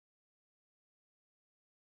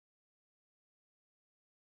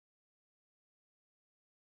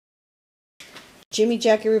Jimmy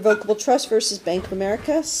Jack Irrevocable Trust versus Bank of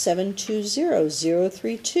America,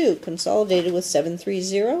 720032, consolidated with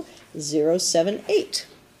 730078.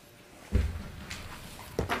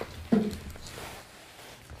 Can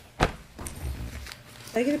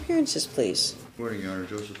I get appearances, please? Good morning, Your Honor.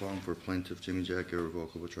 Joseph Long for Plaintiff Jimmy Jack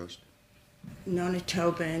Irrevocable Trust. Nona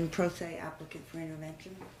Tobin, pro se applicant for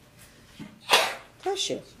intervention. Bless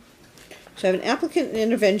you. So I have an applicant and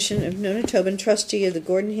intervention of Nona Tobin, trustee of the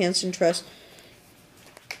Gordon Hanson Trust,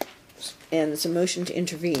 and it's a motion to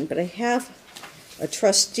intervene. But I have a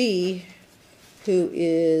trustee who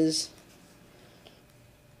is,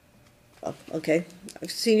 oh, okay, I've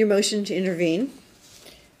seen your motion to intervene.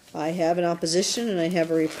 I have an opposition and I have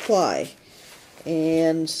a reply.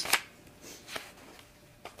 And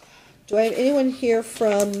do I have anyone here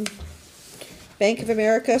from Bank of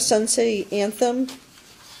America, Sun City Anthem,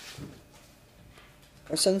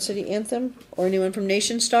 or Sun City Anthem, or anyone from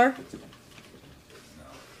Nation Star?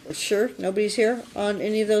 No. Sure, nobody's here on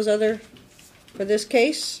any of those other, for this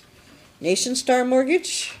case? Nation Star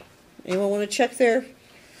Mortgage? Anyone want to check their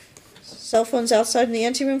cell phones outside in the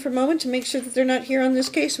anteroom for a moment to make sure that they're not here on this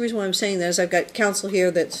case? The reason why I'm saying that is I've got counsel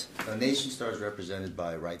here that's... Nation Star is represented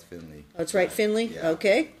by Wright Finley. Oh, it's Wright Finley? Yeah.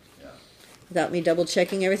 Okay. Yeah. Without me double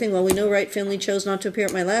checking everything. Well, we know Wright Finley chose not to appear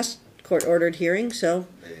at my last court-ordered hearing, so...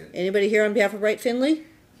 Anybody here on behalf of Wright Finley?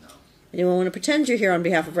 No. Anyone want to pretend you're here on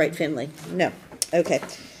behalf of Wright Finley? No. Okay.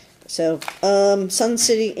 So, Sun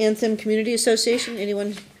City Anthem Community Association,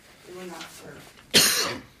 anyone? They were not served.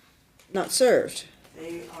 Not served.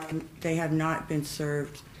 They have not been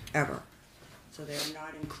served ever. So they are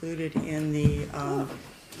not included in the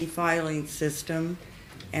e-filing system.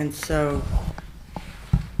 And so...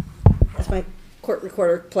 That's my court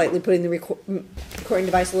recorder politely putting the recording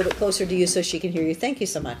device a little bit closer to you so she can hear you. Thank you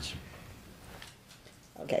so much.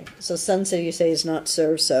 Okay, so Sun City, you say, is not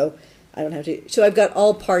served, so I don't have to... So I've got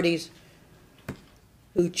all parties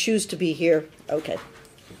who choose to be here. Okay.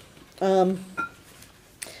 Go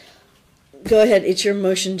ahead, it's your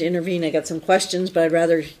motion to intervene. I got some questions, but I'd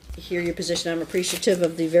rather hear your position. I'm appreciative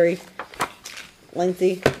of the very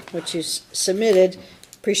lengthy, which you submitted.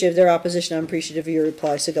 Appreciative of their opposition. I'm appreciative of your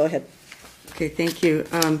reply, so go ahead. Okay, thank you.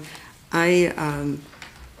 I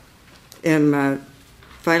am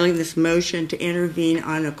filing this motion to intervene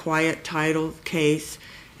on a quiet title case,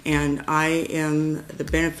 and I am the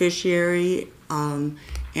beneficiary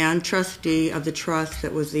and trustee of the trust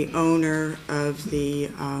that was the owner of the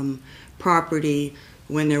property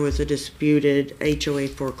when there was a disputed HOA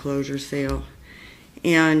foreclosure sale.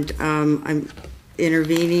 And I'm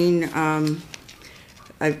intervening.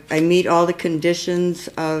 I meet all the conditions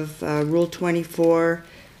of Rule 24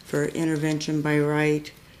 for intervention by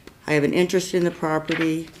right. I have an interest in the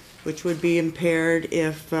property, which would be impaired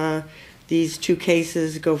if these two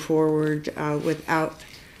cases go forward without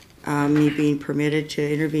me being permitted to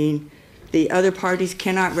intervene. The other parties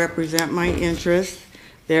cannot represent my interests.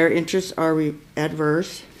 Their interests are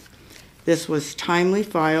adverse. This was timely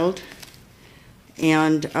filed,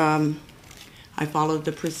 and I followed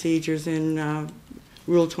the procedures in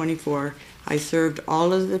Rule 24. I served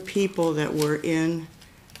all of the people that were in,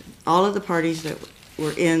 all of the parties that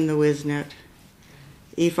were in the WISNet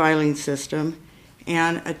e-filing system,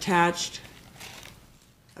 and attached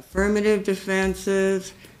affirmative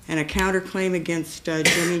defenses and a counterclaim against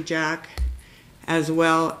Jimmy Jack, as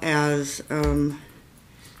well as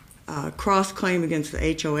cross-claim against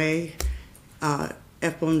the HOA,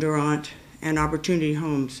 F. Bondurant, and Opportunity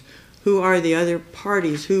Homes, who are the other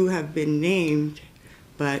parties who have been named,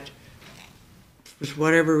 but for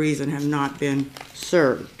whatever reason have not been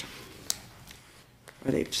served.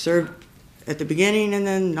 Or they've served at the beginning and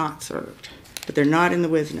then not served, but they're not in the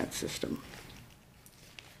WISNet system.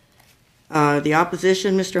 The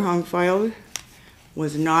opposition Mr. Hong filed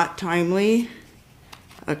was not timely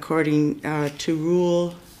according to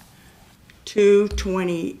Rule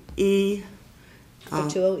 220E.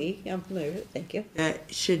 220E, yeah, I'm familiar with it, thank you.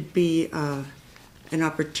 That should be an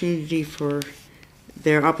opportunity for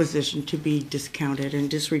their opposition to be discounted and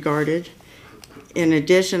disregarded. In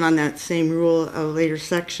addition, on that same rule, a later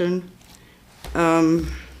section, the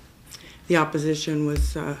opposition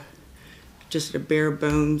was just a bare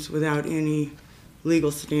bones without any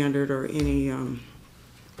legal standard or any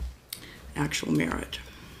actual merit.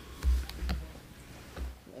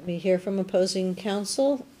 Let me hear from opposing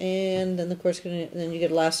counsel, and then the court's going to, then you get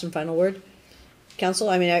a last and final word. Counsel,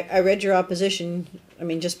 I mean, I read your opposition. I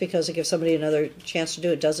mean, just because it gives somebody another chance to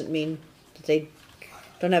do it doesn't mean that they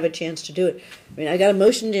don't have a chance to do it. I mean, I got a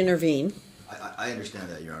motion to intervene. I understand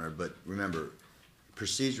that, Your Honor, but remember,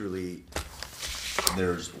 procedurally,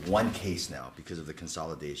 there's one case now because of the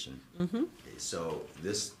consolidation. Mm-hmm. Okay, so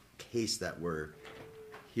this case that we're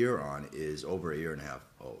here on is over 1.5 years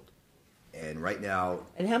old. And right now,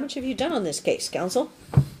 And how much have you done on this case, counsel?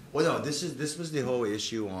 well, no, this was the whole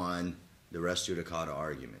issue on the res judicata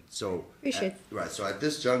argument. So, Appreciate right. So at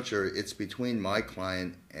this juncture, it's between my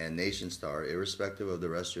client and Nation Star, irrespective of the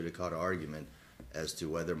res judicata argument, as to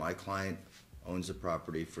whether my client owns the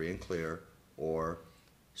property free and clear or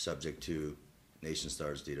subject to Nation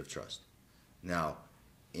Star's deed of trust. Now,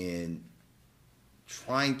 in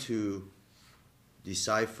trying to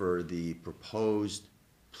decipher the proposed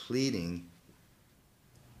pleading,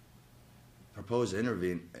 proposed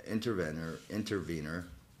intervener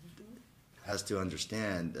has to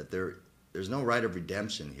understand that there's no right of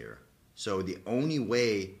redemption here. So the only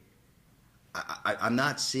way, I'm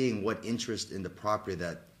not seeing what interest in the property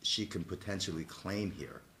that she can potentially claim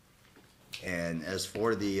here. And as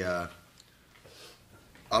for the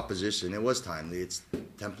opposition, it was timely. It's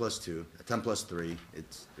 10 plus 2, 10 plus 3.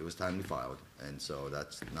 It was timely filed, and so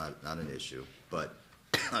that's not an issue. But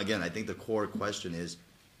again, I think the core question is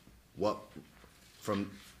what, from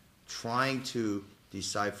trying to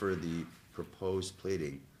decipher the proposed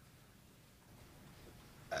pleading,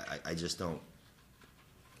 I just don't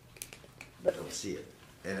see it.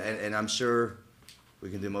 And I'm sure we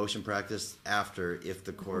can do motion practice after if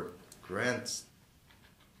the court grants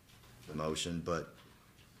the motion, but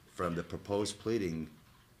from the proposed pleading,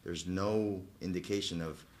 there's no indication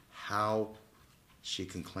of how she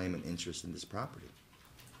can claim an interest in this property.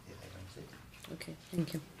 Yeah, I don't see it. Okay,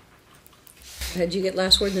 thank you. Go ahead, you get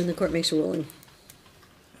last word, then the court makes a ruling.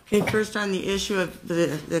 Okay, first on the issue of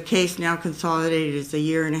the case now consolidated is 1.5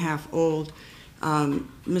 years old.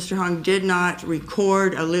 Mr. Hong did not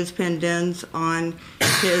record a lis pendens on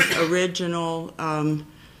his original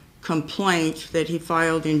complaint that he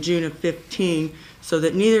filed in June of 15, so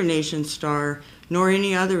that neither Nation Star nor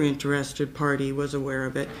any other interested party was aware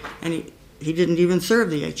of it, and he didn't even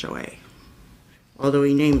serve the HOA, although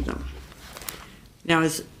he named them. Now,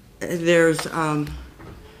 there's in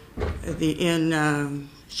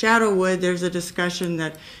Shadowwood, there's a discussion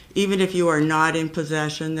that even if you are not in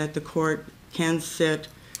possession, that the court can sit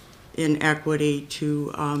in equity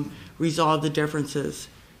to resolve the differences.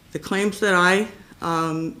 The claims that I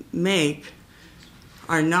make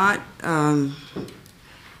are not,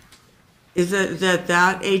 is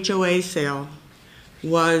that HOA sale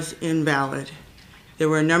was invalid. There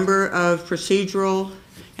were a number of procedural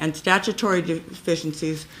and statutory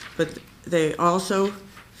deficiencies, but they also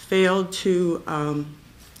failed to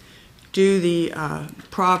do the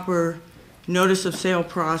proper notice of sale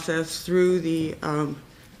process through the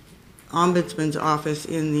Ombudsman's office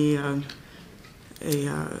in the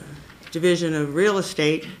Division of Real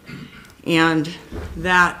Estate, and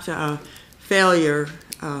that failure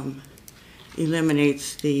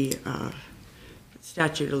eliminates the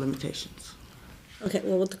statute of limitations. Okay,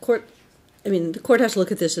 well, what the court has to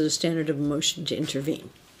look at this as a standard of a motion to intervene.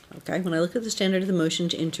 Okay, when I look at the standard of the motion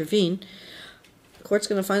to intervene, the court's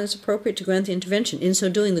going to find it's appropriate to grant the intervention. In so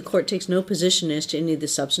doing, the court takes no position as to any of the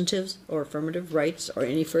substantive or affirmative rights or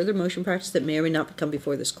any further motion practice that may or may not come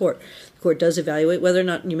before this court. The court does evaluate whether or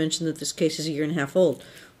not, you mentioned that this case is 1.5 years old. Well,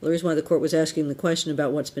 the reason why the court was asking the question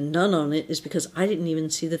about what's been done on it is because I didn't even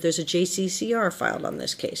see that there's a JCCR filed on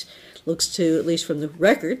this case. Looks to, at least from the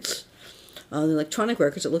records, the electronic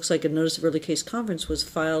records, it looks like a notice of early case conference was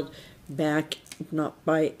filed back, not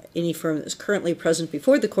by any firm that's currently present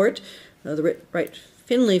before the court. The Wright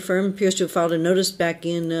Finley firm appears to have filed a notice back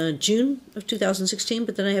in June of 2016,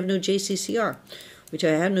 but then I have no JCCR, which I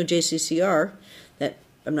have no JCCR. That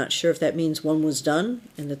I'm not sure if that means one was done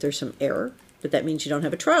and that there's some error, but that means you don't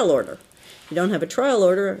have a trial order. If you don't have a trial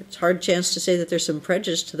order, it's a hard chance to say that there's some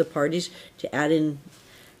prejudice to the parties to add in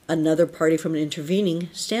another party from an intervening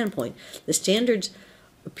standpoint. The standards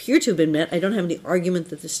appear to have been met. I don't have any argument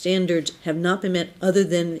that the standards have not been met, other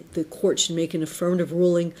than the court should make an affirmative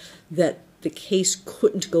ruling that the case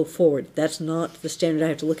couldn't go forward. That's not the standard I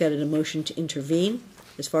have to look at in a motion to intervene.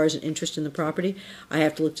 As far as an interest in the property, I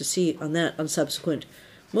have to look to see on that on subsequent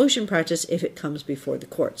motion practice if it comes before the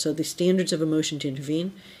court. So the standards of a motion to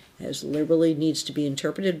intervene as liberally needs to be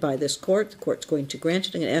interpreted by this court. The court's going to grant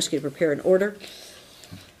it. I'm going to ask you to prepare an order.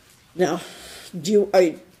 Now, do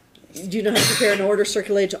you know how to prepare an order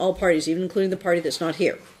circulated to all parties, even including the party that's not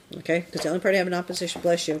here? Okay? Because the only party I have in opposition,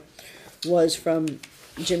 bless you, was from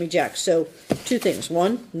Jimmy Jack. So, two things.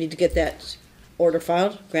 One, you need to get that order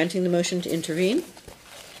filed, granting the motion to intervene.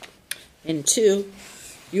 And two,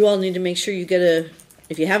 you all need to make sure you get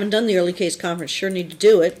if you haven't done the early case conference, sure need to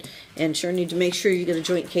do it, and sure need to make sure you get a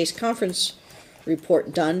joint case conference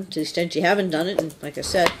report done, to the extent you haven't done it, and like I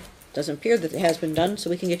said, it doesn't appear that it has been done, so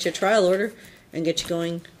we can get you a trial order and get you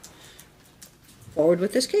going forward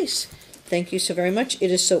with this case. Thank you so very much. It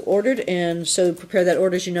is so ordered, and so prepare that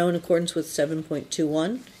order, as you know, in accordance with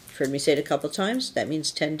 7.21. You've heard me say it a couple times. That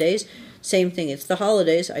means 10 days. Same thing, it's the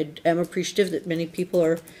holidays. I am appreciative that many people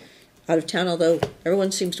are out of town, although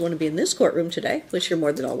everyone seems to want to be in this courtroom today, which you're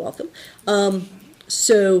more than all welcome.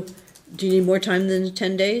 So, do you need more time than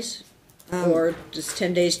 10 days? Or just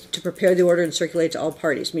 10 days to prepare the order and circulate to all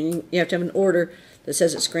parties? Meaning you have to have an order that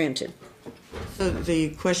says it's granted. So the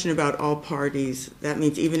question about all parties, that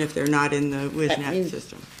means even if they're not in the WISNAC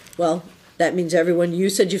system? Well, that means everyone, you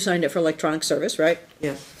said you've signed up for electronic service, right?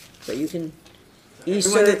 Yes. But you can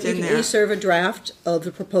e-serve a draft of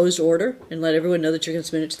the proposed order and let everyone know that you're going to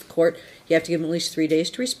submit it to the court. You have to give them at least 3 days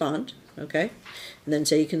to respond, okay? And then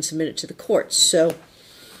say you can submit it to the court. So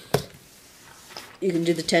you can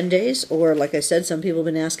do the 10 days, or like I said, some people have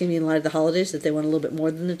been asking me in light of the holidays that they want a little bit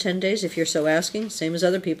more than the 10 days. If you're so asking, same as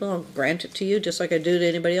other people, I'll grant it to you just like I do to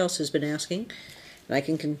anybody else who's been asking. And I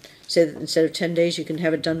can say that instead of 10 days, you can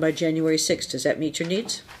have it done by January 6th. Does that meet your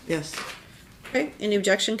needs? Yes. Okay, any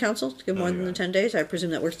objection, counsel, to give more than the 10 days? I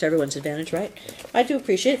presume that works to everyone's advantage, right? I do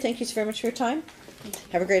appreciate it. Thank you so very much for your time.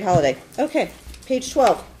 Have a great holiday. Okay, page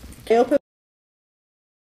 12. I open.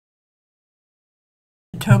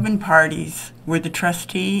 The Tobin parties were the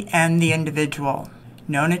trustee and the individual.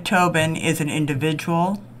 Nona Tobin is an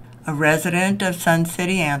individual, a resident of Sun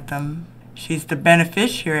City Anthem. She's the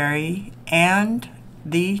beneficiary and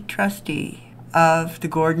the trustee of the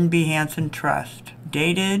Gordon B. Hanson Trust,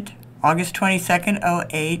 dated August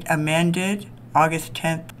 22nd, 08, amended August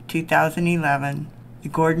 10th, 2011. The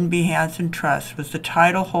Gordon B. Hanson Trust was the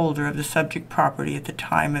title holder of the subject property at the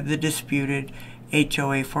time of the disputed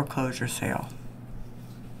HOA foreclosure sale.